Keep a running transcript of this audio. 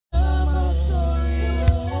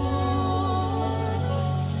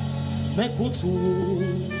Mekutu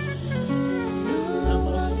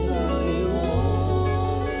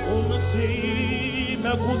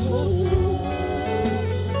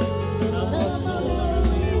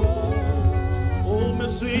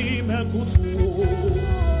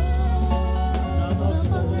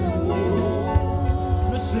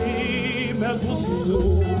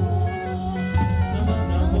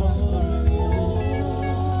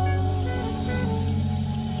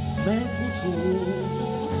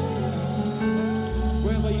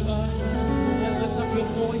wherever you are, let's lift up your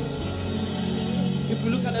voice. If we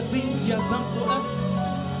look at the things He has done for us,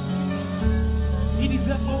 He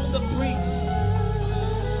deserves all the praise.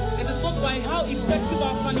 It is not by how effective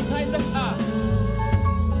our sanitizers are.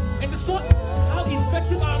 It is not how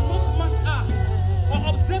effective our nose masks are or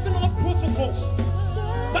observing all protocols.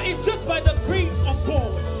 But it's just by the grace of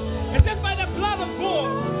God. It's just by the blood of God.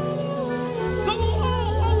 So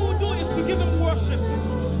all we will do is to give Him worship.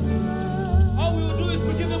 All we will do is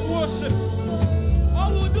to give Him worship.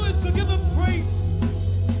 All we will do is to give Him praise.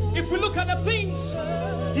 If we look at the things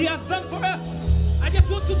He has done for us, I just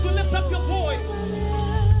want you to lift up your voice.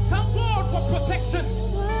 Thank God for protection.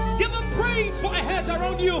 Give Him praise for a hedge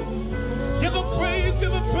around you. Give Him praise,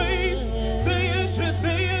 give Him praise. Say it, say it,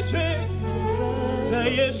 say it, say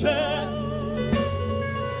it.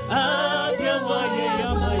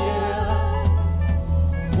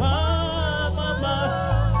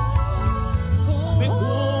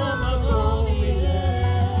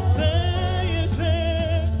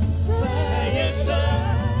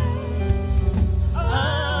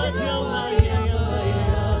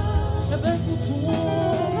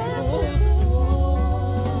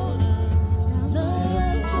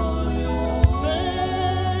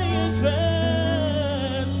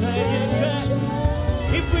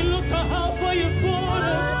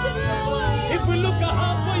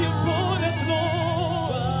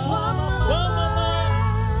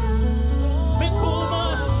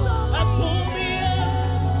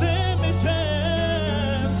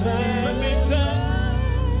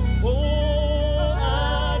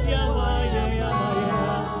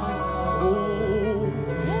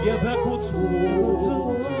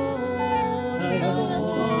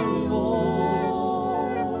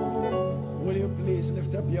 Will you please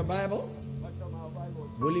lift up your Bible?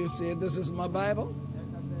 Will you say, this is my Bible?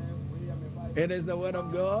 It is the Word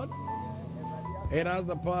of God. It has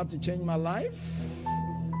the power to change my life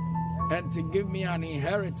and to give me an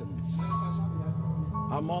inheritance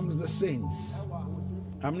amongst the saints.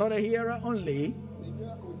 I'm not a hearer only,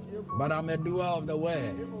 but I'm a doer of the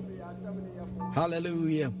Word.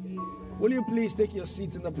 Hallelujah. Will you please take your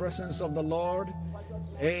seat in the presence of the Lord?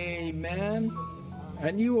 Amen.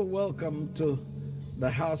 And you are welcome to the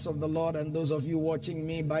house of the Lord. And those of you watching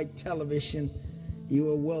me by television,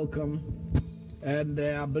 you are welcome. And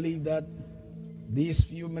I believe that these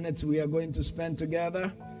few minutes we are going to spend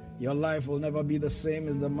together, your life will never be the same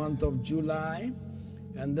as the month of July.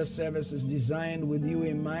 And this service is designed with you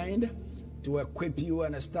in mind to equip you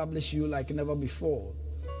and establish you like never before.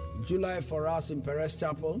 July for us in Perez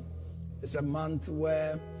Chapel is a month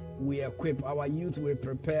where we equip our youth, we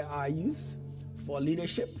prepare our youth for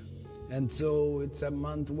leadership. And so it's a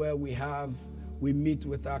month where we meet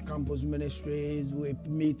with our campus ministries, we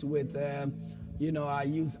meet with our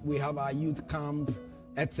youth, we have our youth camp,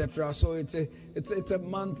 etc. So it's a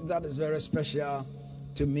month that is very special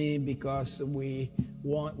to me because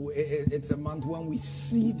it's a month when we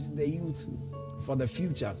seed the youth for the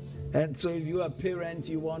future. And so if you're a parent,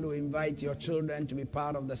 you want to invite your children to be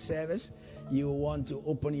part of the service, you want to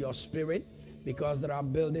open your spirit, because there are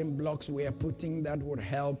building blocks we are putting that would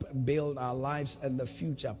help build our lives and the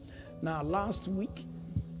future. Now, last week,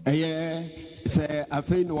 free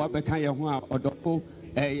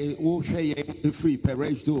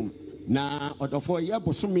Perez Dome. Na odofo ye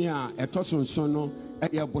bosome a etoso nso no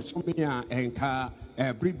ye bosome a enka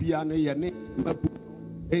bribia no ye ne mabu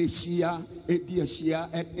Asia Edia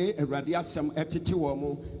Eradi asem etete wo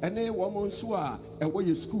mo ene wo mo nso a ewo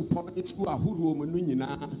ye school public school ahuru mo no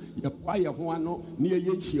nyina ye kwa ye ho ano ne ye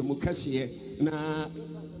nhie mu kase na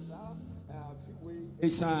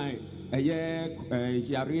esai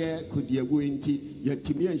yare kudiegu enti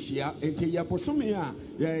yetimi anhia enti ye bosome a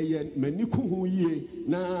ye maniku hu yie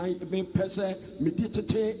na me pese me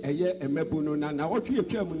ditete emabu no na wotwe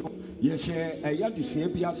atwam no ye hye adusua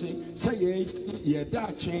bi ase se ye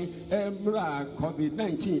dache emra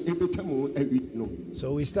COVID-19 ebetwamu awi no.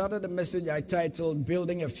 So we started a message I titled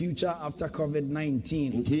Building a Future After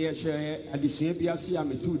COVID-19. Enti ye hye adusua bi ase a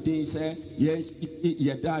metu din se ye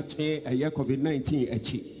dache COVID-19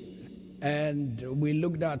 achi. And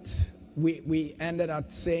we ended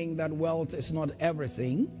at saying that wealth is not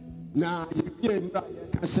everything.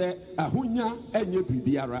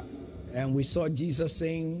 And we saw Jesus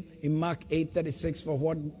saying in Mark 8:36, for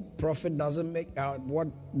what profit does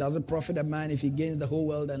it profit a man if he gains the whole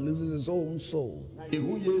world and loses his own soul?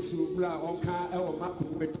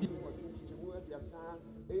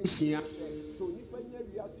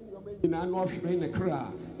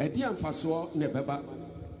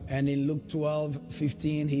 And in Luke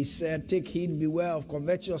 12:15, he said, take heed, beware of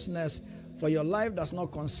covetousness, for your life does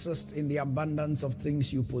not consist in the abundance of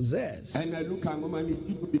things you possess.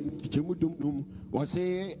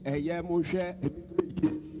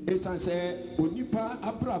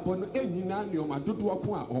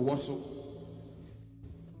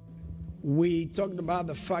 We talked about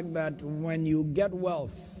the fact that when you get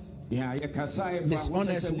wealth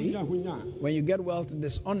dishonestly,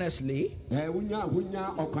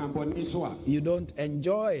 you don't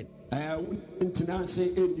enjoy it. In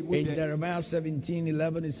Jeremiah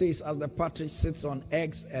 17:11, it says, as the partridge sits on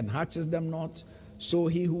eggs and hatches them not, so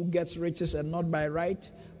he who gets riches and not by right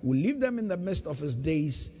will leave them in the midst of his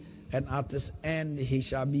days, and at his end he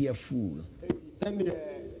shall be a fool.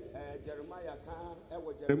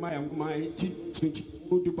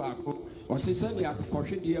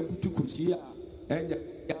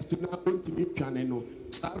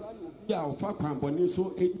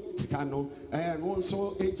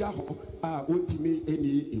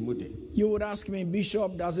 You would ask me,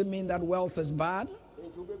 Bishop, does it mean that wealth is bad?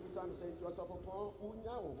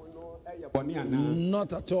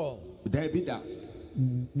 Not at all.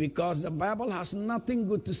 Because the Bible has nothing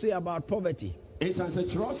good to say about poverty. It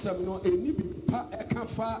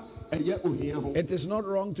is not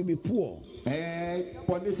wrong to be poor,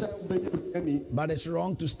 but it's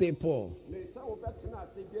wrong to stay poor.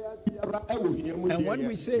 And when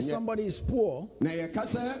we say somebody is poor,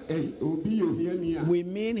 we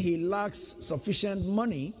mean he lacks sufficient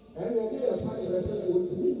money,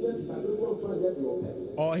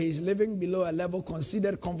 or he's living below a level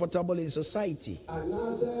considered comfortable in society.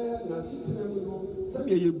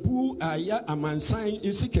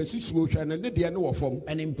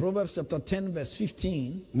 And in Proverbs chapter 10 verse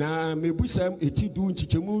 15, the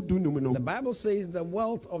Bible says the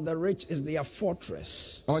wealth of the rich is their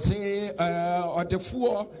fortress. The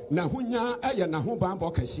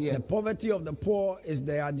poverty of the poor is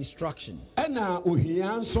their destruction.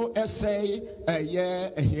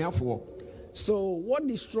 So what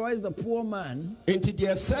destroys the poor man is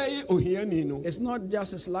not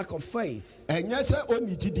just his lack of faith,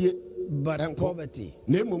 but poverty.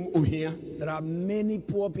 There are many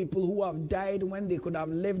poor people who have died when they could have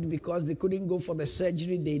lived because they couldn't go for the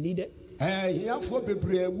surgery they needed.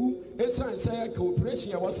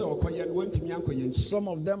 Some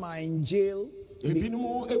of them are in jail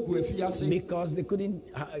because they couldn't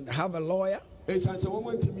have a lawyer.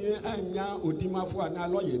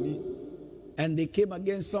 And they came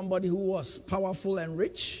against somebody who was powerful and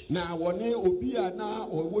rich. And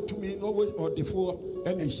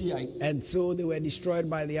so they were destroyed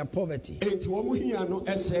by their poverty.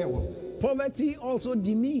 Poverty also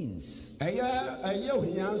demeans.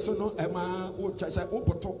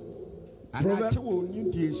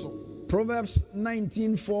 Proverbs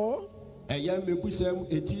 19:4.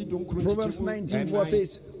 Proverbs 19:4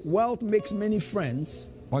 says, wealth makes many friends.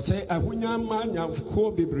 The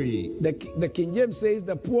King James says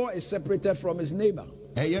the poor is separated from his neighbor.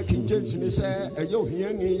 The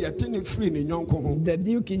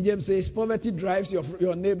New King James says poverty drives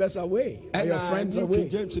your neighbors away, or your friends away.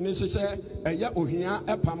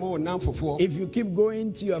 If you keep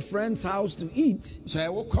going to your friend's house to eat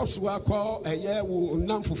because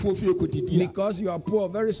you are poor,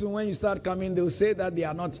 very soon when you start coming, they'll say that they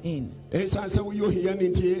are not in.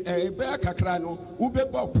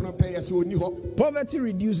 Poverty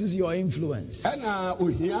reduces your influence. And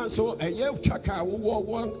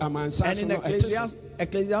in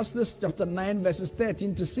Ecclesiastes chapter 9 verses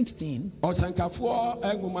 13 to 16,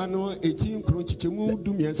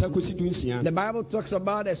 the Bible talks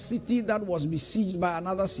about a city that was besieged by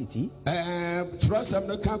another city,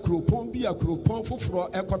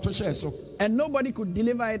 and nobody could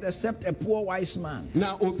deliver it except a poor wise man. And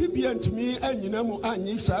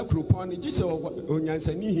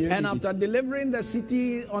after delivering the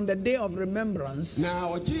city on the day of remembrance, the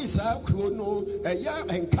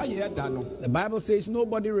Bible says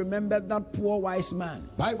nobody remembered that poor wise man.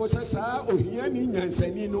 Bible says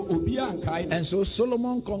And so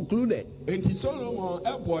Solomon concluded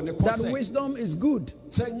that wisdom is good,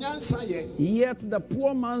 yet the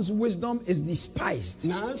poor man's wisdom is despised,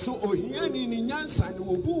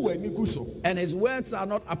 and his words are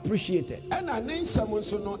not appreciated.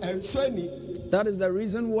 That is the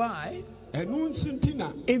reason why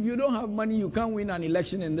if you don't have money, you can't win an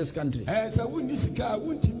election in this country. You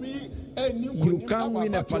can't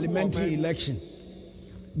win a parliamentary election,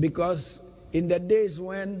 because in the days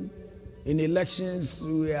when in elections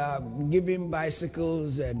we are giving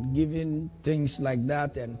bicycles and giving things like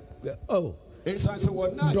that, and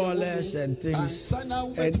dollars and things, and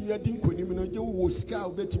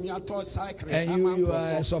you are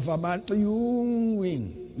a suffer man, you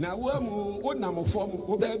win. That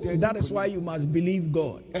is why you must believe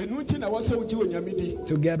God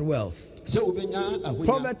to get wealth.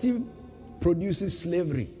 Poverty produces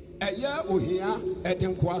slavery.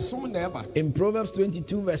 In Proverbs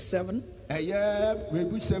 22 verse 7,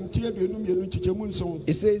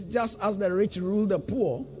 it says, just as the rich rule the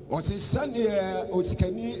poor,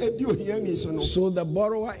 so the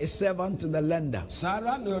borrower is servant to the lender.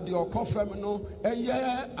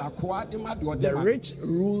 The rich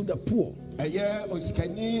rule the poor.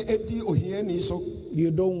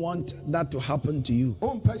 You don't want that to happen to you.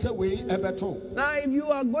 Now, if you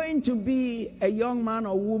are going to be a young man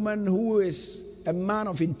or woman who is a man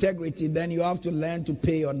of integrity, then you have to learn to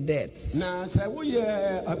pay your debts.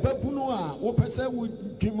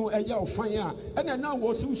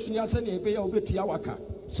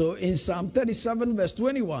 So in Psalm 37 verse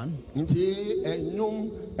 21,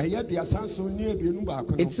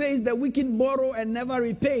 it says the wicked borrow and never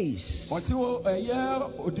repays, but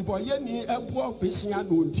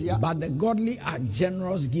the godly are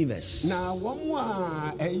generous givers.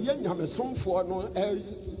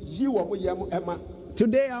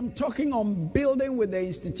 Today I'm talking on building with the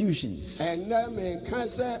institutions.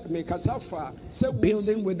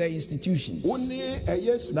 Building with the institutions.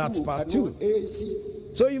 That's part 2.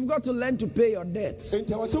 So you've got to learn to pay your debts. And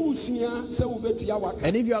if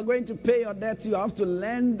you are going to pay your debts, you have to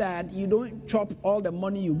learn that you don't chop all the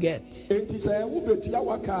money you get.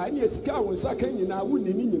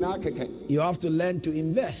 You have to learn to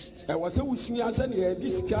invest.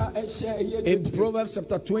 In Proverbs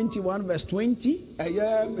chapter 21 verse 20,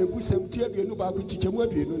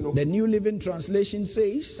 the New Living Translation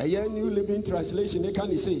says,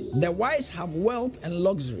 the wise have wealth and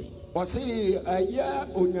luxury,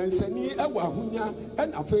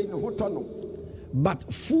 but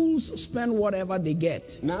fools spend whatever they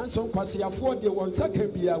get. No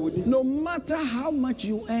matter how much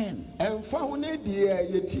you earn,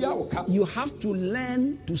 you have to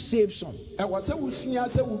learn to save some.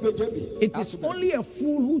 It is only a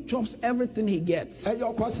fool who chops everything he gets.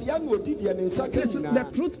 Listen, the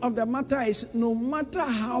truth of the matter is, no matter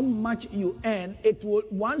how much you earn, it will,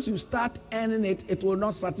 once you start earning it, it will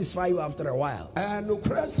not satisfy you after a while.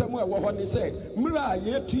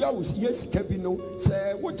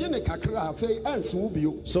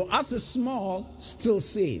 So as a small, still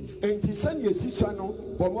save.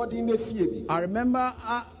 I remember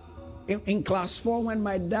in class 4 when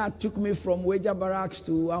my dad took me from Wager Barracks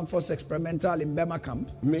to Armed Force Experimental in Bema Camp.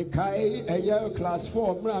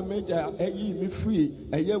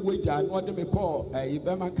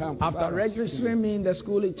 After registering me in the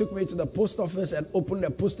school, he took me to the post office and opened a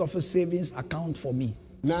post office savings account for me.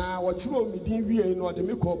 And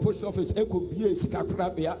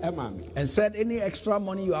said, any extra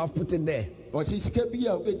money you have, put it there.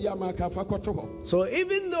 So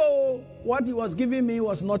even though what he was giving me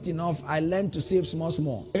was not enough, I learned to save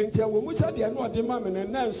small. Then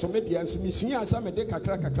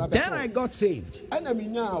I got saved.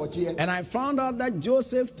 And I found out that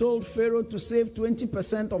Joseph told Pharaoh to save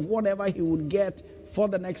 20% of whatever he would get for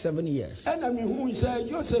the next 7 years.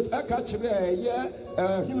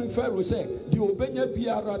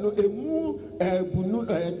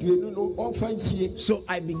 So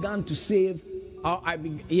I began to save. I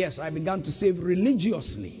began to save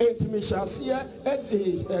religiously. And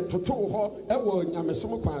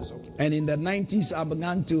in the 90s, I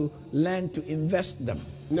began to learn to invest them.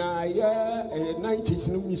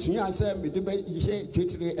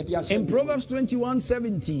 In Proverbs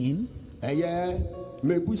 21:17,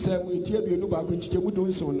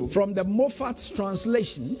 from the Moffat's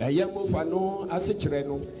translation,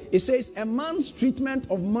 it says, a man's treatment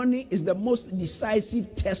of money is the most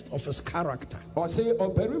decisive test of his character.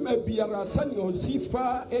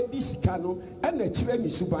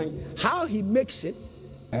 How he makes it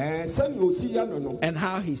and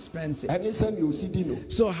how he spends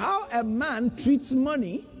it. So how a man treats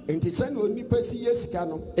money is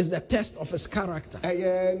the test of his character.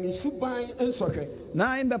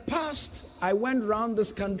 Now, in the past, I went around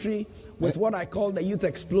this country with what I call the youth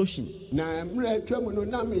explosion. And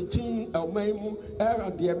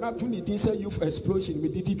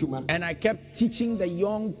I kept teaching the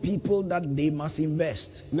young people that they must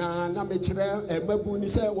invest.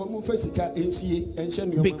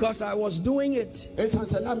 Because I was doing it.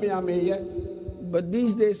 But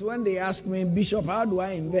these days, when they ask me, Bishop, how do I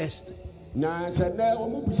invest? I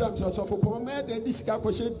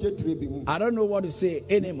don't know what to say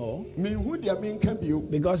anymore.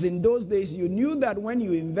 Because in those days, you knew that when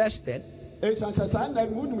you invested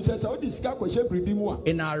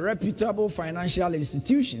in our reputable financial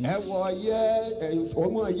institutions,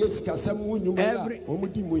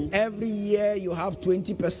 every year you have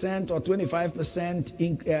 20% or 25%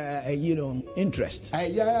 interest.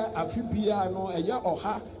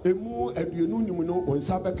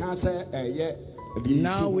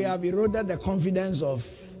 Now we have eroded the confidence of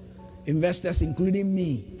investors, including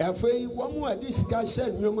me. Because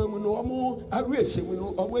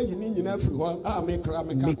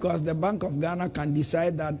the Bank of Ghana can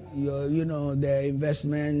decide that the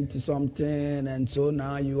investment something, and so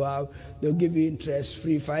now they'll give you interest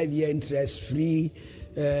free, 5-year interest free,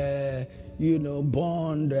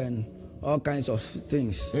 bond and all kinds of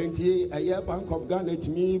things. Bank of Ghana to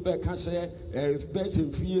me, because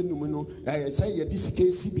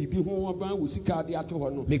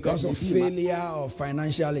of failure of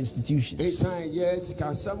financial institutions. Under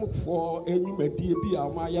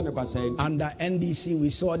NDC, we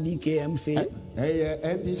saw DKM fail.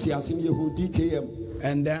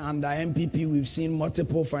 And then under MPP, we've seen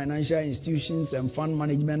multiple financial institutions and fund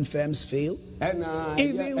management firms fail.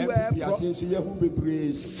 Even where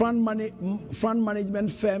fund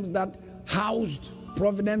management firms that housed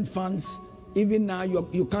provident funds, even now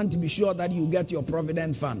you can't be sure that you get your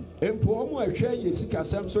provident fund.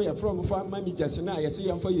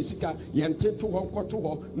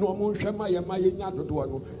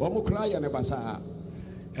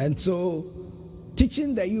 And so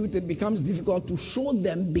teaching the youth, it becomes difficult to show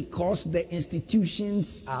them because the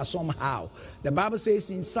institutions are somehow. The Bible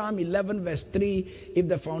says in Psalm 11 verse 3, if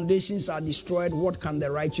the foundations are destroyed, what can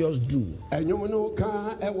the righteous do?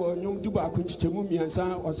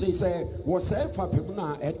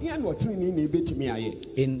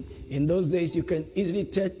 In those days, you can easily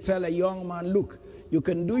tell a young man, look, you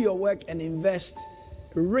can do your work and invest,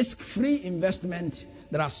 risk-free investment.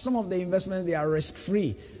 There are some of the investments, they are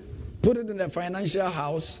risk-free. Put it in a financial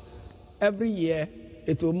house every year,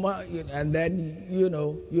 it will, and then you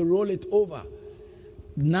roll it over.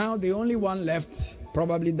 Now the only one left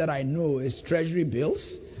probably that I know is treasury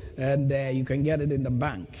bills, and you can get it in the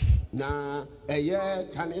bank. Na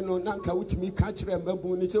can nanka wutimi ka kire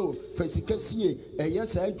mbabu ni so fasikasie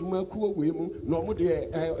sa adwuma kuo wemu no mo de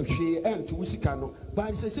hwe ento wusika no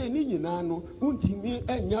ba se ni nyina no untimi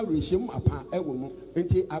anya rehiem apa ewo mu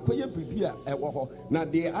enti akoye bibia ewo ho na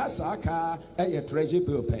de asaka treasury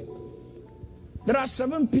bill pe. There are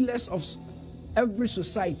 7 pillars of every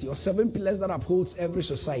society, or 7 pillars that upholds every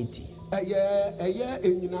society. They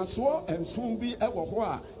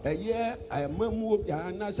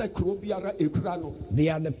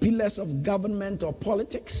are the pillars of government or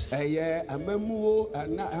politics,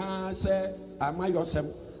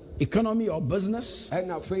 economy or business,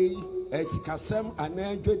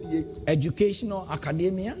 education or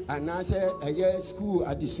academia,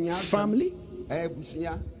 family,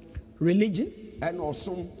 religion,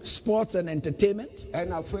 sports and entertainment,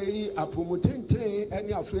 and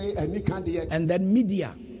then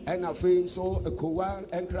media.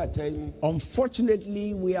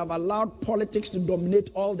 Unfortunately, we have allowed politics to dominate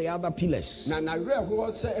all the other pillars. For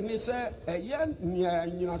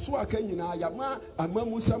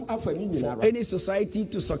any society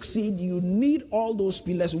to succeed, you need all those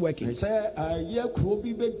pillars working. Today,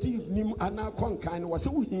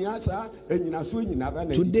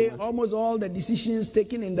 almost all the decisions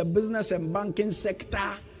taken in the business and banking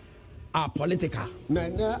sector are political.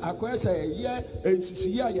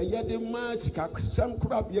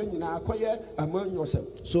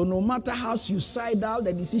 So no matter how suicidal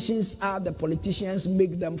the decisions are, the politicians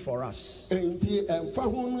make them for us.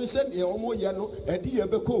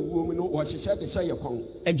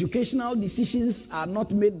 Educational decisions are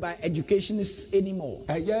not made by educationists anymore,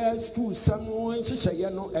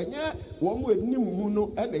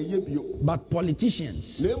 but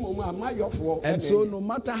politicians. And so no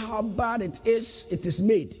matter how bad it is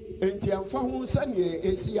made. So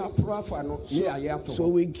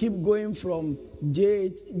we keep going from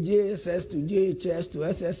JSS to JHS to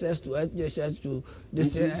SSS to SJSS to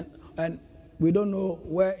this, and we don't know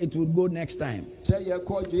where it will go next time. 2-track,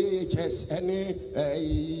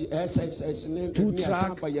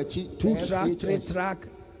 3-track.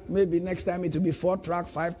 Maybe next time it will be 4-track,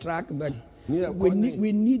 5-track, but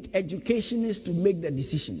we need educationists to make the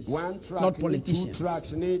decisions, not politicians. 2 tracks,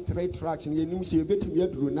 3 tracks.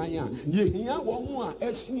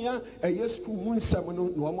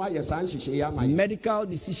 Medical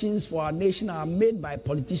decisions for our nation are made by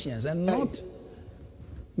politicians and not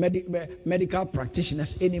medical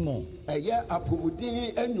practitioners anymore. So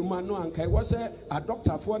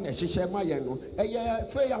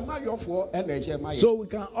we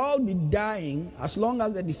can all be dying as long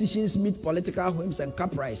as the decisions meet political whims and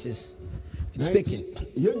caprices. It's taken.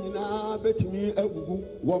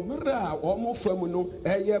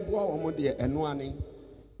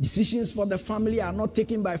 Decisions for the family are not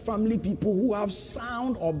taken by family people who have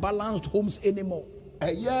sound or balanced homes anymore.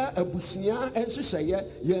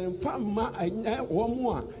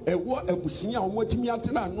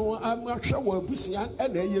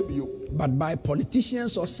 But by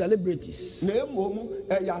politicians or celebrities.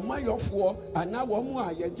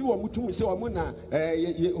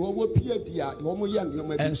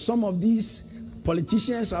 And some of these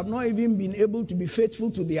politicians have not even been able to be faithful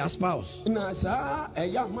to their spouse. Some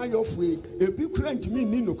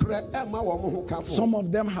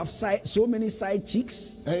of them have so many side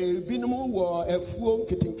chicks. And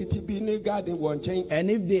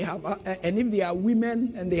if they are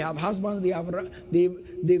women and they have husbands,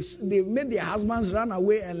 they've made their husbands run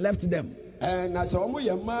away and left them.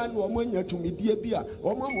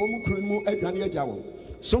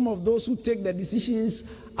 Some of those who take the decisions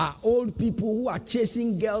are old people who are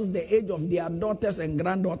chasing girls the age of their daughters and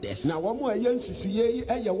granddaughters.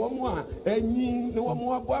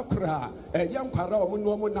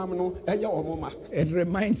 It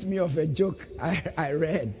reminds me of a joke I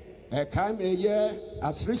read. It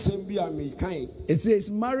says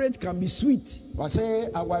marriage can be sweet, but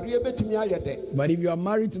if you are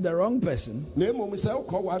married to the wrong person,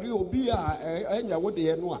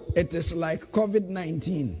 it is like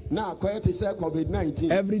COVID-19.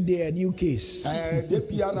 Every day a new case.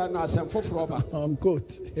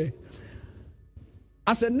 Unquote.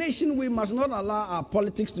 As a nation, we must not allow our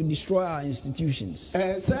politics to destroy our institutions.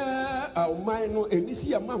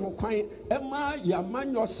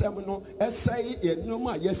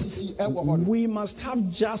 We must have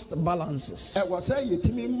just balances. And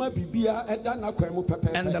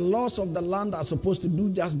the laws of the land are supposed to do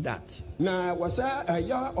just that.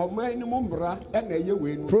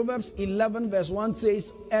 Proverbs 11 verse 1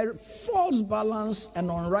 says, a false balance and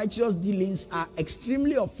unrighteous dealings are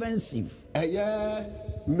extremely offensive. They are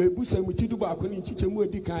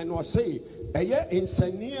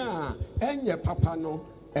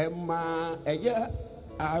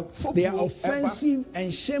offensive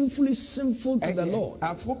and shamefully sinful to the Lord.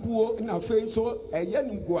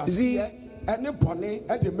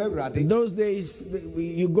 Those days,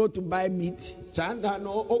 you go to buy meat, and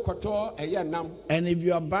if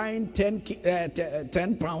you are buying 10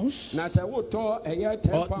 pounds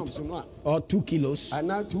or 2 kilos,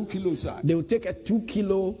 they will take a 2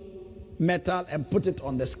 kilo metal and put it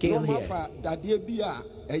on the scale here,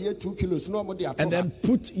 and then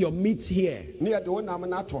put your meat here.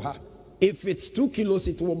 If it's 2 kilos,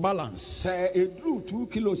 it will balance. But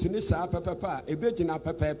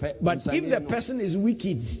if the person is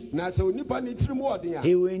wicked,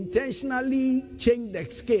 he will intentionally change the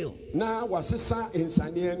scale.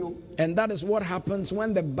 And that is what happens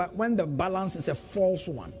when the balance is a false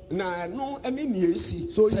one. So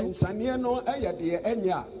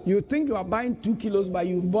you think you are buying 2 kilos, but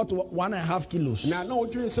you bought 1.5 kilos.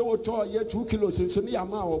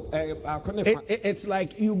 It's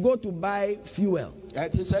like you go to buy fuel,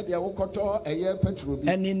 and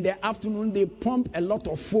in the afternoon they pump a lot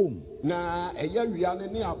of foam.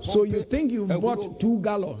 So you think you've bought 2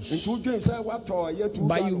 gallons, but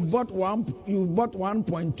you've bought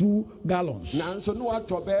 1.2 gallons.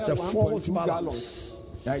 It's a false balance.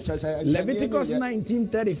 Leviticus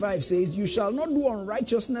 19:35 says, you shall not do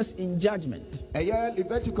unrighteousness in judgment.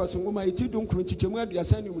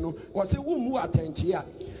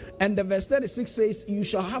 And the verse 36 says, you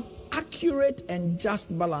shall have accurate and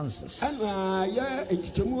just balances. So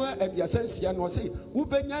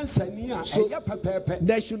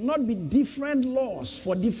there should not be different laws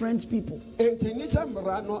for different people.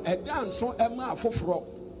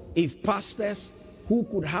 If pastors who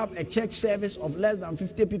could have a church service of less than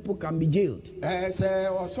 50 people can be jailed.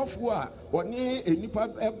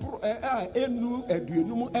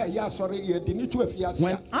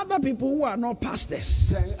 When other people who are not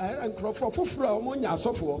pastors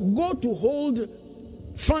go to hold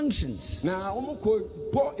functions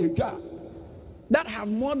that have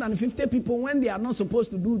more than 50 people when they are not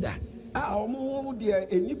supposed to do that,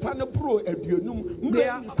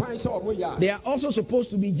 they are also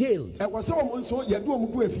supposed to be jailed.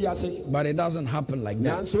 But it doesn't happen like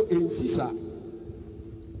that.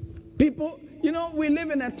 People, you know, we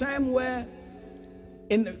live in a time where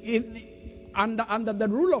under the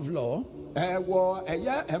rule of law,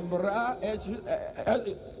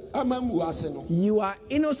 you are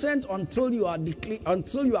innocent until you are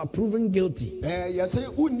proven guilty.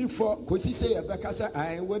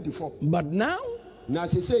 But now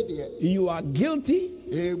you are guilty,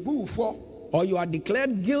 or you are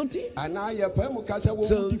declared guilty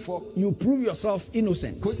till you prove yourself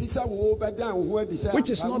innocent, which is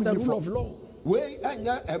not the rule of law.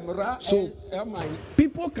 So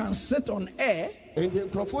people can sit on air and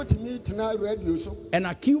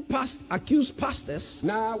accuse pastors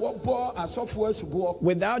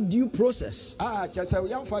without due process,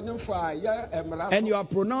 and you are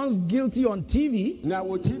pronounced guilty on TV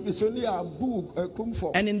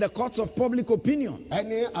and in the courts of public opinion.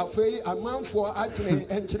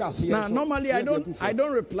 Now, normally I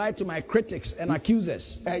don't reply to my critics and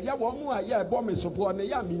accusers,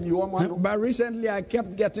 but recently I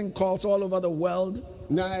kept getting calls all over the world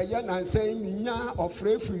that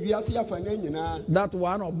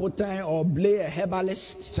one Obotan or Blair, a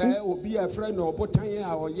herbalist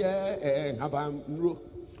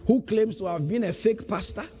who claims to have been a fake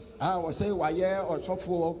pastor, sat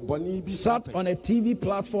on a TV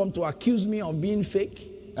platform to accuse me of being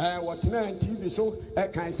fake,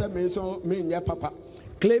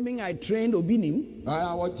 claiming I trained Obinim.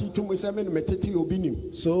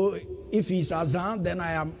 So if he's Azan, then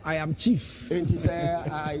I am chief.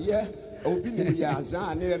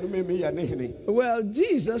 Well,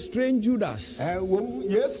 Jesus trained Judas, and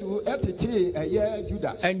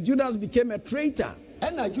Judas became a traitor. They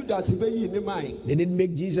didn't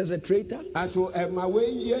make Jesus a traitor.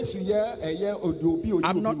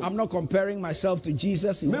 I'm not comparing myself to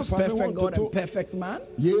Jesus. He was perfect God and perfect man.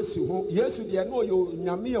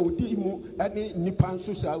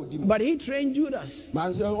 But he trained Judas.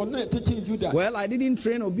 Well, I didn't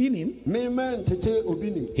train Obinim.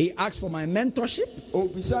 He asked for my mentorship,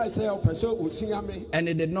 and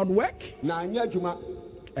it did not work.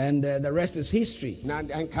 And the rest is history.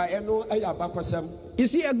 You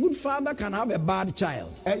see, a good father can have a bad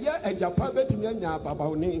child,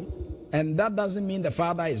 and that doesn't mean the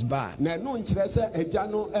father is bad. And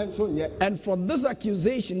for this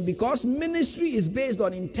accusation, because ministry is based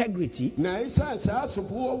on integrity,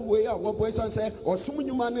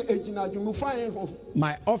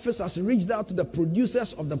 my office has reached out to the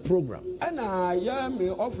producers of the program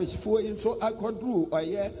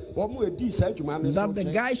that the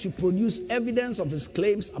guy should produce evidence of his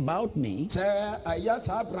claims about me,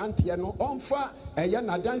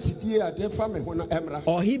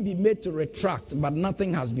 or he be made to retract, but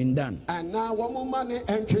nothing has been done. And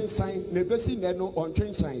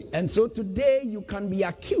so today you can be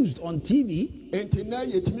accused on TV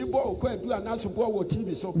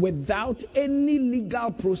without any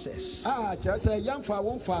legal process.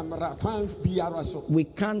 We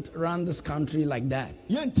can't run this country like that.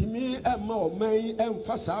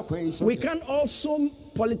 We can't also,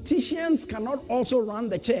 politicians cannot also run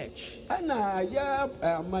the church.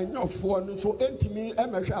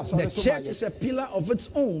 The church is a pillar of its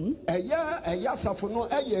own, and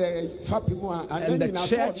the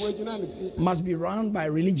church must be run by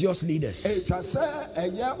religious leaders.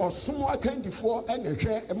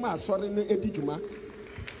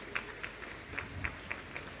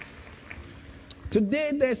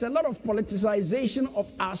 Today, there's a lot of politicization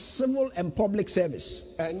of our civil and public service.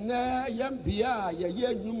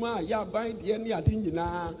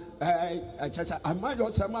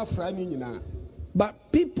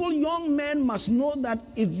 But people, young men, must know that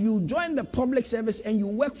if you join the public service and you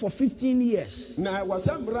work for 15 years,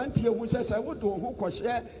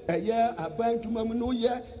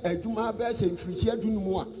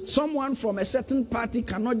 someone from a certain party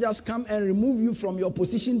cannot just come and remove you from your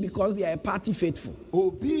position because they are a party faithful.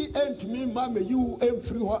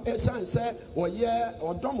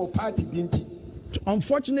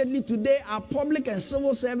 Unfortunately, today our public and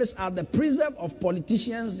civil service are the preserve of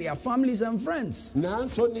politicians, their families and friends.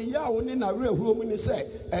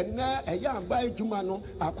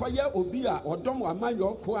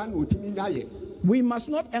 We must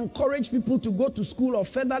not encourage people to go to school or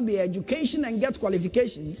further their education and get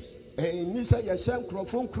qualifications.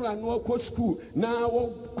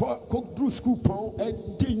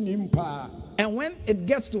 And when it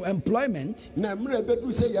gets to employment,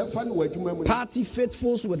 party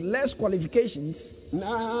faithfuls with less qualifications will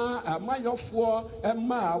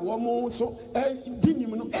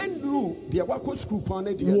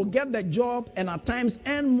get the job and at times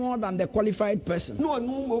earn more than the qualified person.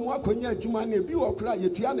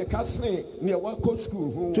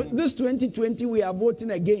 This 2020 we are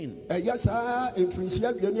voting again. And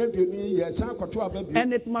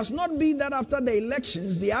it must not be that after the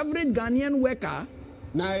elections the average Ghanaian worker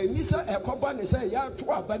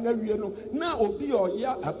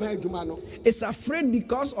is afraid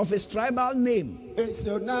because of his tribal name. His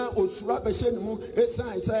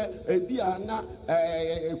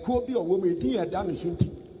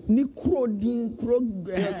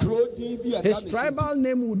tribal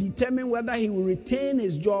name will determine whether he will retain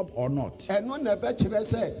his job or not.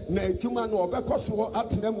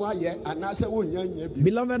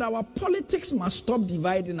 Beloved, our politics must stop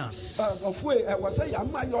dividing us.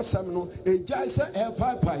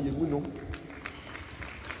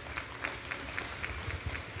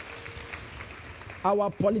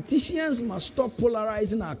 Our politicians must stop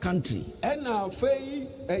polarizing our country.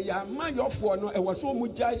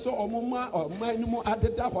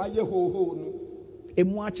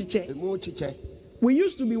 We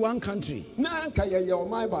used to be one country.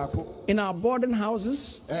 In our boarding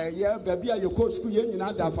houses, we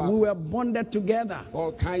were bonded together.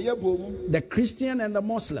 The Christian and the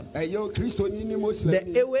Muslim, the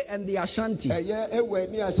Ewe and the Ashanti,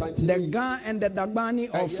 the Ga and the Dagbani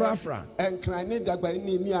or Frafra,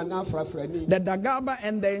 the Dagaba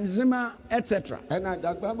and the Nzima, etc.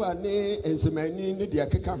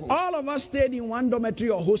 All of us stayed in one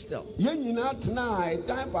dormitory or hostel.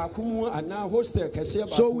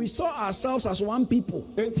 So we saw ourselves as one people.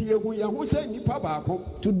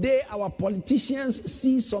 Today our politicians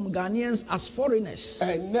see some Ghanaians as foreigners.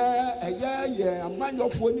 And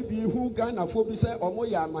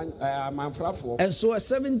so a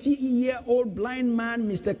 70-year-old blind man,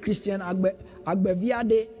 Mr. Christian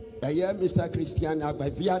Agbeviade,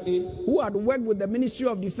 who had worked with the Ministry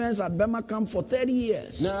of Defense at Burma Camp for 30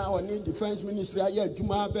 years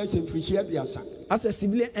as a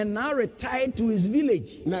civilian and now retired to his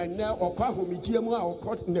village,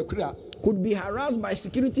 could be harassed by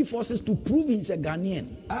security forces to prove he's a Ghanaian.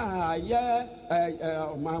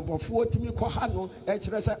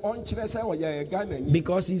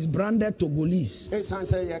 Because he's branded Togolese.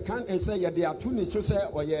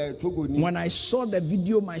 When I saw the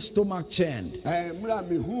video, my stomach churned.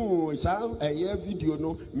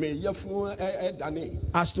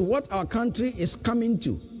 As to what our country is coming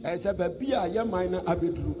to.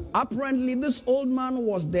 Apparently, this old man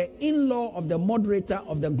was the in-law of the moderator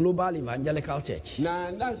of the Global Evangelical Church.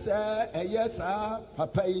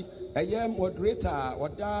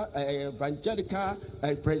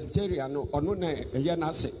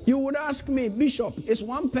 You would ask me, Bishop, is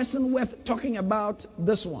one person worth talking about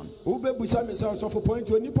this one?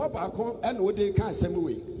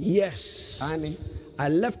 Yes. I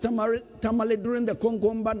left Tamale during the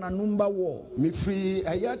Kongomba Nanumba War. A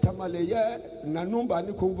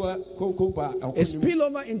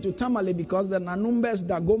spillover into Tamale because the Nanumbes,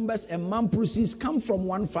 Dagombes, and Mamprusis come from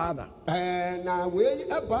one father.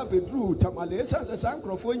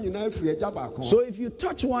 So if you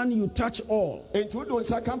touch one, you touch all.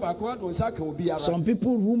 Some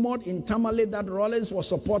people rumored in Tamale that Rollins was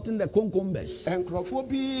supporting the Konkombes.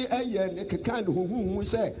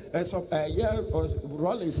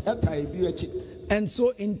 And so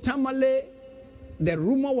in Tamale, the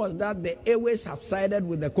rumor was that the Ewes had sided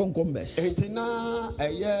with the Konkombes.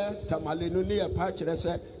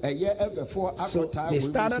 So they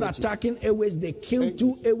started attacking Ewes. They killed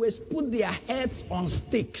 2 Ewes, put their heads on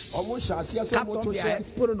sticks, cut off their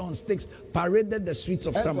heads, put it on sticks, paraded the streets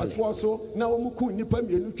of Tamale.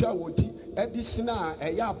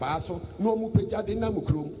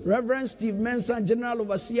 Reverend Steve Mensah, General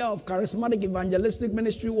Overseer of Charismatic Evangelistic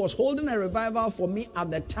Ministry, was holding a revival for me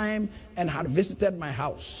at the time and had visited my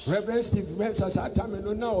house.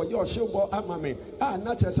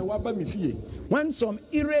 When some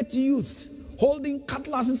irate youth holding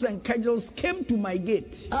cutlasses and cudgels came to my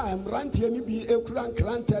gate,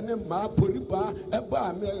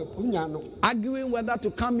 arguing whether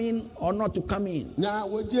to come in or not to come in. I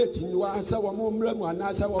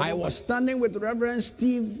was standing with Reverend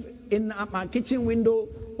Steve in my kitchen window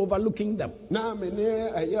overlooking them.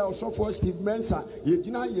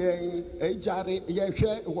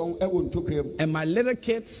 And my little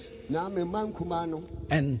kids,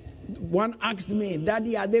 and one asked me,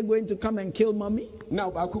 Daddy, are they going to come and kill mommy?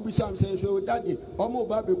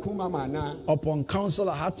 Upon counsel,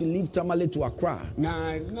 I had to leave Tamale to Accra.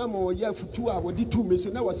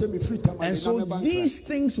 And so these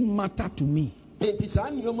things matter to me.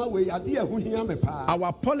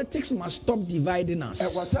 Our politics must stop dividing us.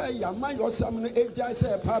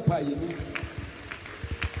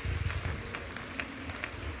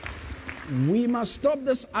 We must stop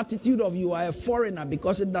this attitude of you are a foreigner,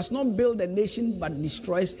 because it does not build a nation but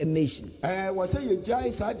destroys a nation. I've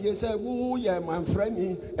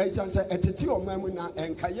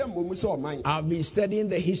been studying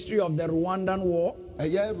the history of the Rwandan war.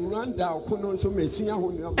 And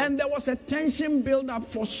there was a tension built up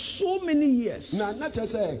for so many years.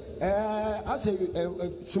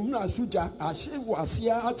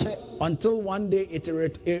 Until one day it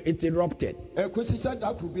erupted.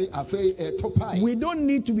 We don't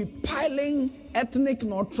need to be piling ethnic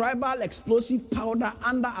nor tribal explosive powder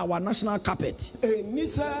under our national carpet.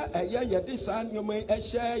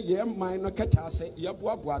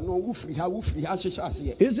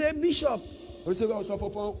 Is a bishop. Why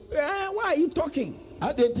are you talking?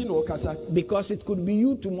 Because it could be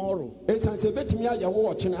you tomorrow.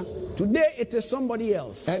 Today it is somebody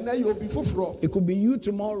else. It could be you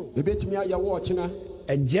tomorrow.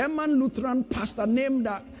 A German Lutheran pastor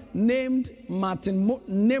named Martin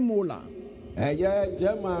Nemola,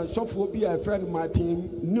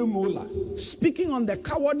 speaking on the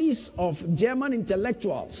cowardice of German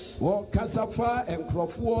intellectuals,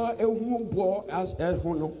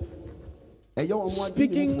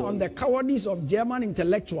 speaking on the cowardice of German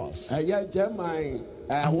intellectuals,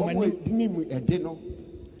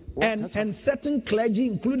 and certain clergy,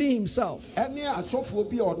 including himself,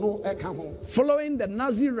 following the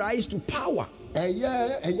Nazi rise to power, and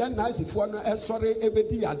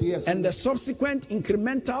the subsequent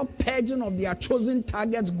incremental purging of their chosen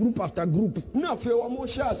targets group after group.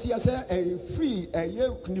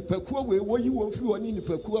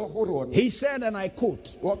 He said, and I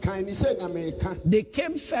quote, "They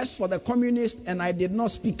came first for the communists and I did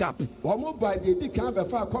not speak up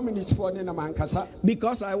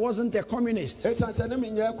because I wasn't a communist.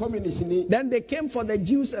 Then they came for the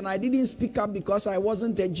Jews and I didn't speak up because I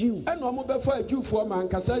wasn't a Jew. Then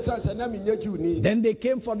they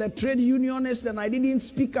came for the trade unionists and I didn't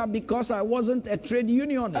speak up because I wasn't a trade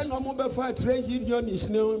unionist.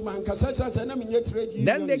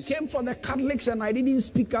 Then they came for the Catholics and I didn't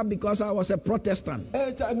speak up because I was a Protestant.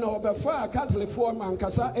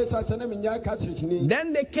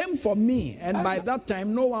 Then they came for me, and by that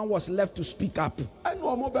time no one was left to speak up."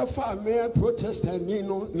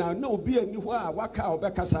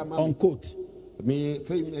 Unquote.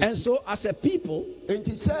 And so as a people,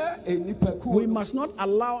 we must not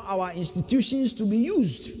allow our institutions to be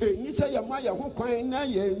used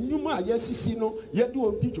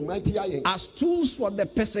as tools for the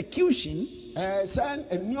persecution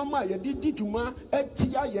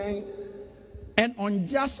and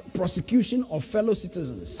unjust prosecution of fellow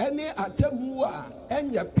citizens.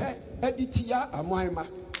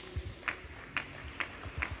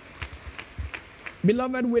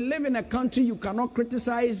 Beloved, we live in a country you cannot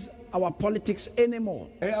criticize our politics anymore.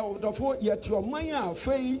 The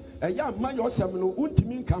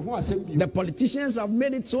politicians have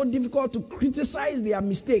made it so difficult to criticize their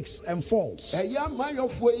mistakes and faults.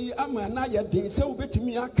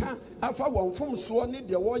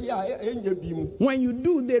 When you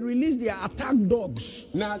do, they release their attack dogs,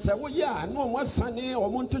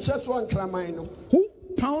 who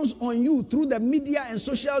pounds on you through the media and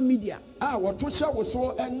social media. They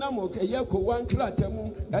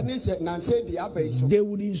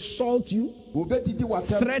would insult you,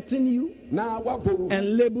 threaten you,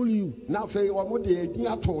 and label you.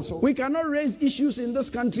 We cannot raise issues in this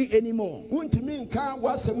country anymore.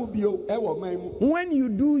 When you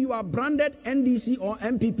do, you are branded NDC or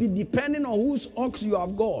MPP, depending on whose ox you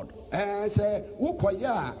have got.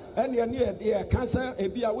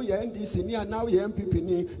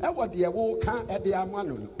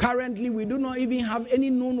 Currently, we do not even have any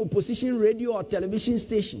known opposition radio or television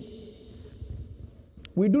station.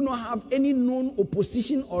 We do not have any known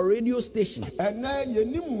opposition or radio station.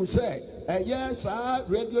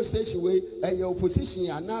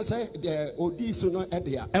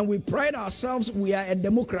 And we pride ourselves we are a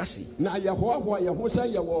democracy.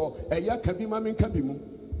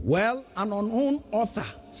 Well, an unknown author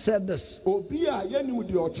said this. For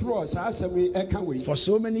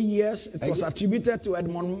so many years, it was attributed to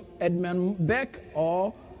Edmund Beck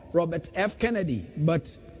or Robert F. Kennedy,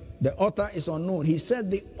 but the author is unknown. He said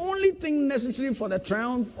the only thing necessary for the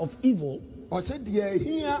triumph of evil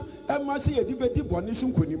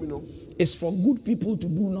is for good people to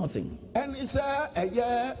do nothing.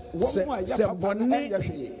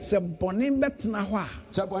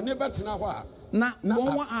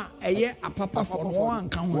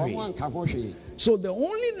 So the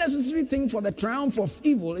only necessary thing for the triumph of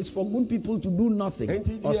evil is for good people to do nothing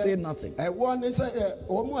or say nothing.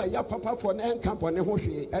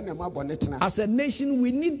 As a nation,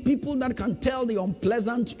 we need people that can tell the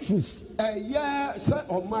unpleasant truth.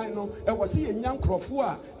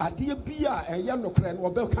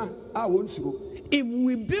 If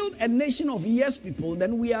we build a nation of yes people,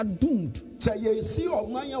 then we are doomed.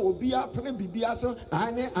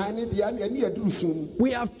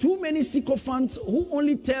 We have too many sycophants who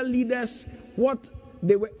only tell leaders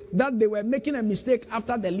that they were making a mistake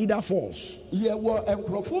after the leader falls.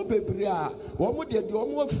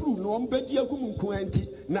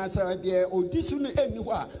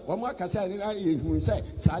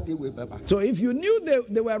 So if you knew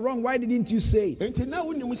they were wrong, why didn't you say it?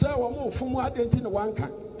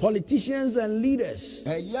 Politicians and leaders,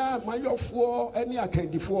 it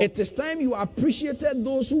is time you appreciated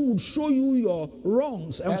those who would show you your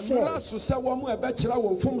wrongs and faults,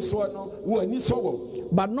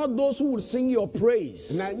 but not those who would sing your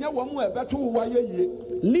praise.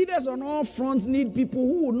 Leaders on all fronts need people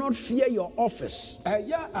who will not fear your office.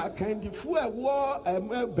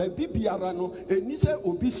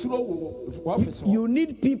 You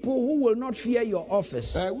need people who will not fear your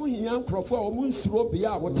office,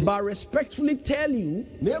 but respectfully tell you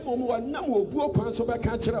that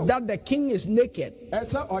the king is naked,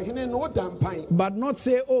 but not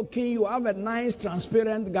say, oh king, you have a nice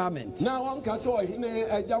transparent garment.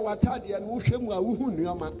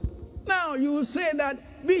 Now you will say that,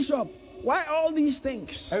 Bishop, why all these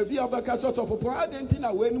things? In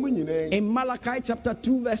Malachi chapter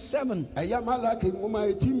 2 verse 7, it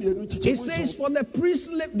says, for the priest's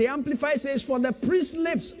lips, the Amplified says, for the priest's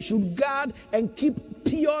lips should guard and keep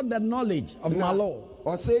pure the knowledge of my law.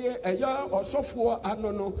 And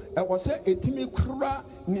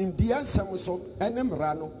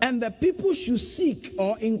the people should seek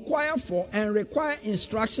or inquire for and require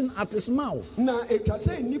instruction at his mouth. For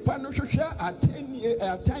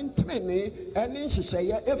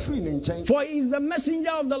he is the messenger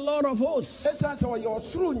of the Lord of hosts. The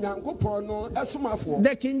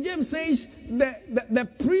King James says the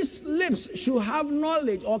priest's lips should have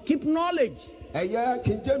knowledge or keep knowledge. And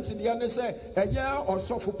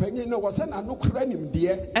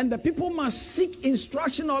the people must seek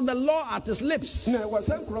instruction of the law at his lips.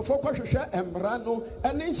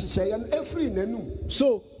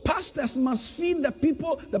 So pastors must feed the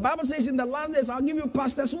people. The Bible says in the last days, I'll give you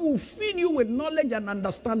pastors who will feed you with knowledge and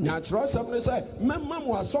understanding.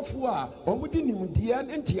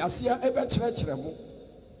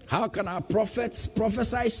 How can our prophets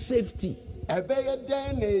prophesy safety? And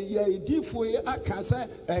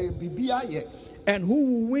who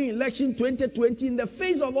will win election 2020 in the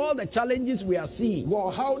face of all the challenges we are seeing?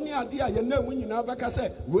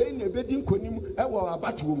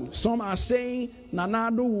 Some are saying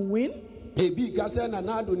Nanado will win.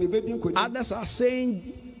 Others are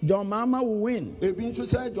saying John Mama will win.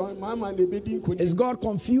 Is God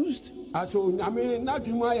confused?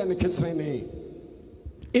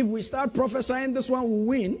 If we start prophesying this one will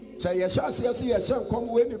win, then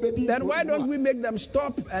why don't we make them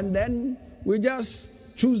stop and then we just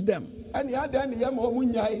choose them?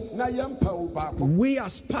 We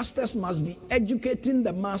as pastors must be educating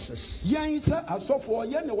the masses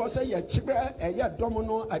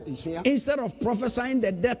instead of prophesying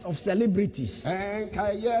the death of celebrities.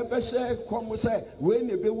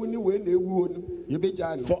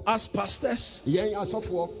 For us pastors,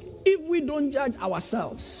 if we don't judge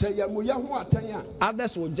ourselves,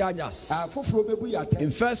 others will judge us. In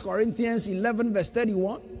 1 Corinthians 11 verse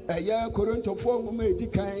 31, for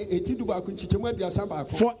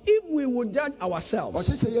if we would judge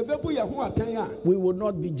ourselves, we would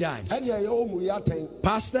not be judged.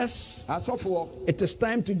 Pastors, it is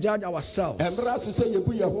time to judge ourselves.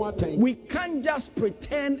 We can't just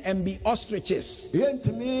pretend and be ostriches and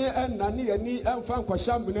think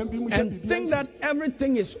that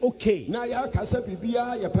everything is okay.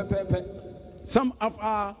 Some of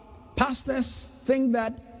our pastors think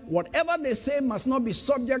that whatever they say must not be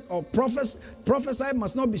subject, or prophesy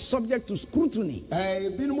must not be subject to scrutiny.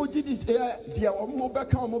 In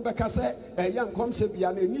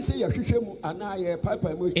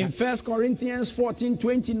 1 Corinthians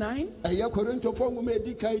 14:29,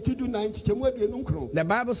 the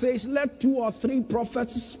Bible says, let 2 or 3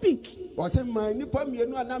 prophets speak. Let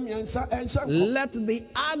the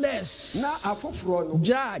others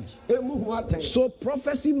judge. So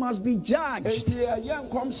prophecy must be judged.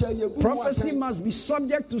 Prophecy must be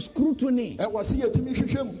subject to scrutiny.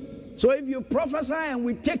 So if you prophesy and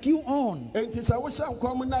we take you on,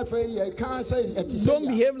 don't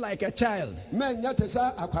behave like a child.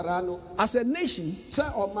 As a nation,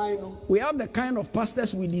 we have the kind of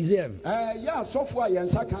pastors we deserve.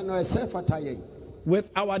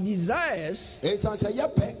 With our desires,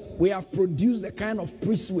 we have produced the kind of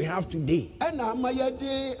priests we have today.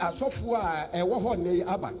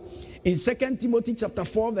 In 2 Timothy chapter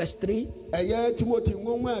 4 verse 3,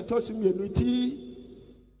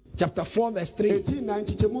 chapter 4 verse 3,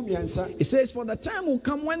 it says, for the time will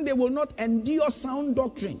come when they will not endure sound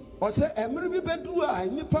doctrine,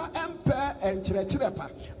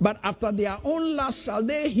 but after their own lust shall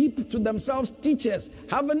they heap to themselves teachers,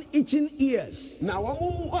 having itching ears. And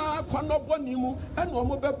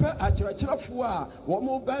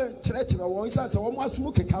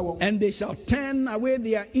they shall turn away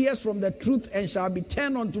their ears from the truth, and shall be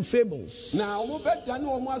turned unto fables.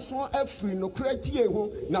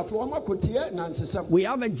 We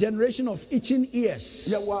have a generation of itching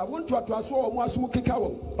ears.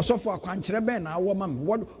 What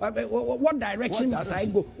direction must I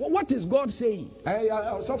go? What is God saying?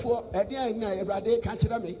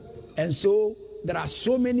 And so there are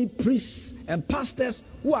so many priests and pastors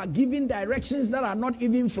who are giving directions that are not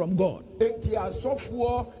even from God.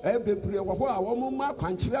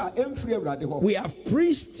 We have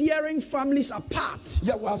priests tearing families apart.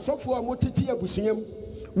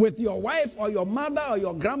 With your wife or your mother or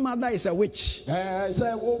your grandmother is a witch.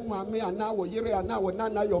 Instead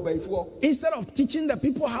of teaching the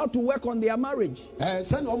people how to work on their marriage.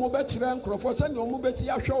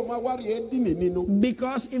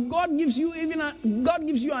 Because if God gives you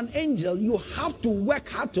an angel, you have to work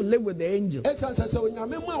hard to live with the angel.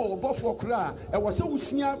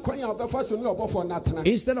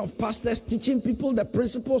 Instead of pastors teaching people the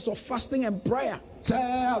principles of fasting and prayer. So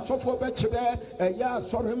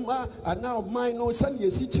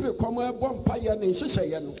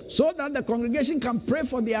that the congregation can pray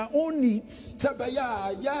for their own needs.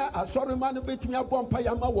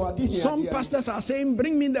 Some pastors are saying,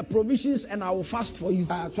 bring me the provisions and I will fast for you.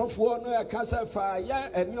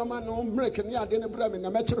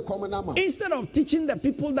 Instead of teaching the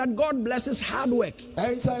people that God blesses hard work,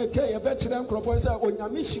 and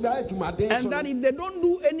that if they don't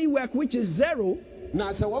do any work, which is zero,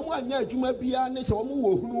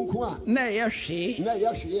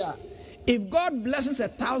 if God blesses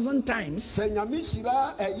 1,000 times,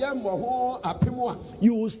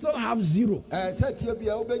 you will still have zero.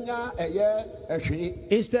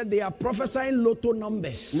 Instead, they are prophesying lotto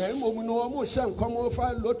numbers.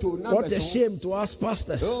 What a shame to us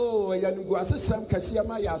pastors.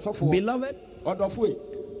 Beloved,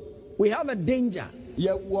 we have a danger,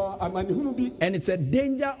 and it's a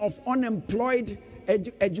danger of unemployed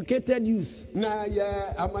educated youth.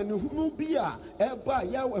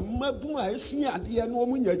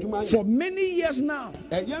 For many years now,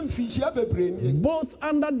 both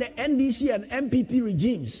under the NDC and MPP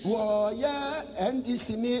regimes,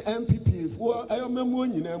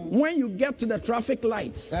 when you get to the traffic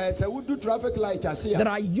lights, there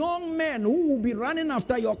are young men who will be running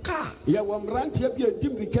after your car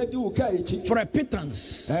for a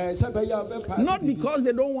pittance, not because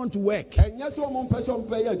they don't want to work,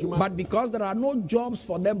 but because there are no jobs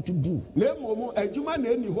for them to do.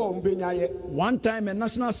 One time a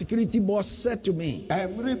national security boss said to me,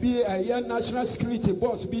 and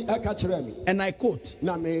I quote,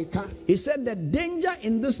 he said, the danger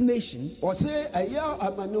in this nation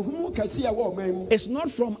is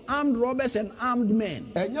not from armed robbers and armed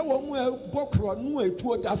men,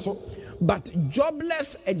 but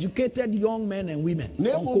jobless, educated young men and women.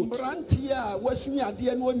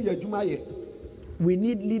 We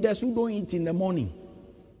need leaders who don't eat in the morning.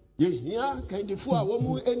 That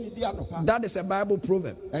is a Bible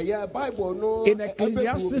proverb. In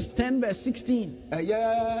Ecclesiastes 10 verse 16,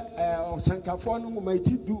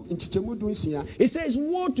 it says,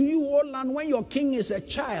 woe to you, O land, when your king is a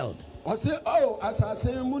child,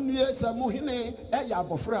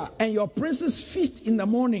 And your princes feast in the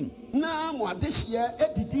morning.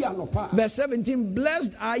 Verse 17,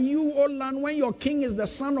 blessed are you, O land, when your king is the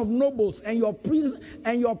son of nobles, and your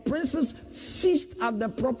princes feast at the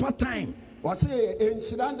proper time.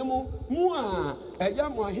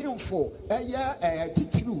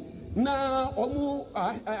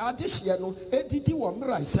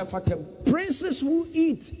 Princes who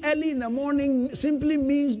eat early in the morning simply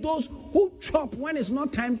means those who chop when it's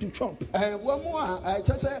not time to chop.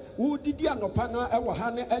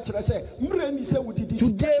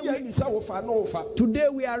 Today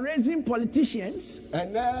we are raising politicians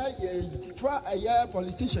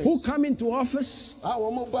who come into office,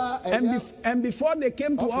 and before they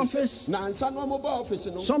came to office,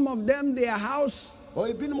 some of them, their house,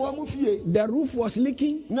 the roof was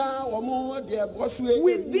leaking.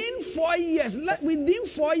 Within 4 years, not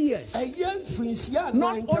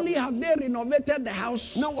only have they renovated the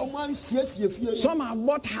house, some have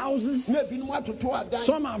bought houses,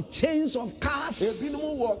 some have chains of cars.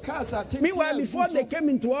 Meanwhile, before they came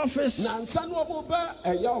into office,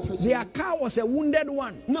 their car was a wounded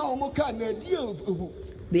one.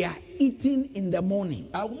 They are eating in the morning.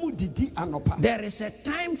 There is a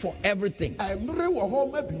time for everything.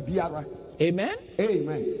 Amen?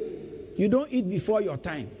 Amen. You don't eat before your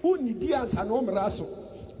time.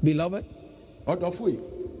 Beloved,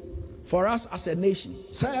 for us as a nation,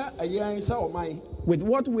 with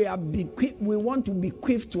what we want to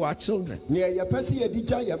bequeath to our children,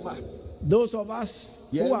 those of us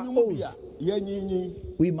who are old,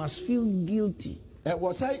 we must feel guilty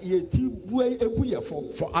for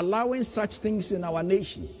allowing such things in our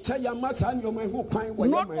nation.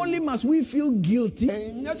 Not only must we feel guilty,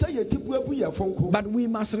 but we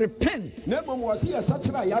must repent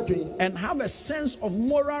and have a sense of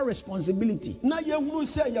moral responsibility and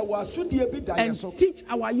teach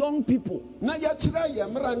our young people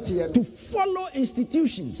to follow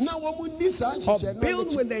institutions or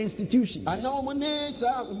build with the institutions.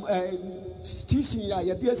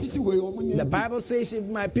 The Bible says, if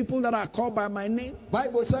my people that are called by my name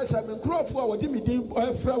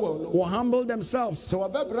will humble themselves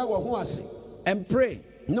and pray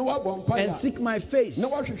and seek my face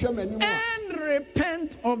and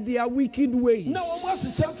repent of their wicked ways,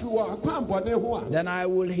 then I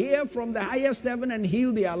will hear from the highest heaven and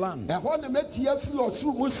heal their land. It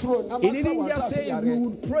didn't just say if we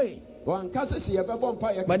would pray, but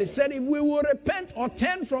it said if we will repent or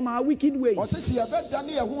turn from our wicked ways.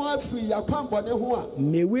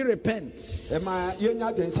 May we repent.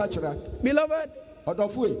 Beloved,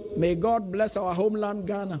 may God bless our homeland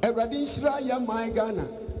Ghana.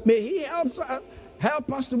 May He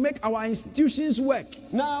help us to make our institutions work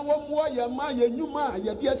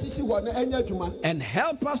and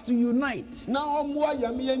help us to unite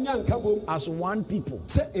as one people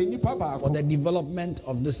for the development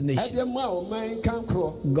of this nation.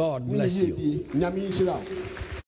 God bless you.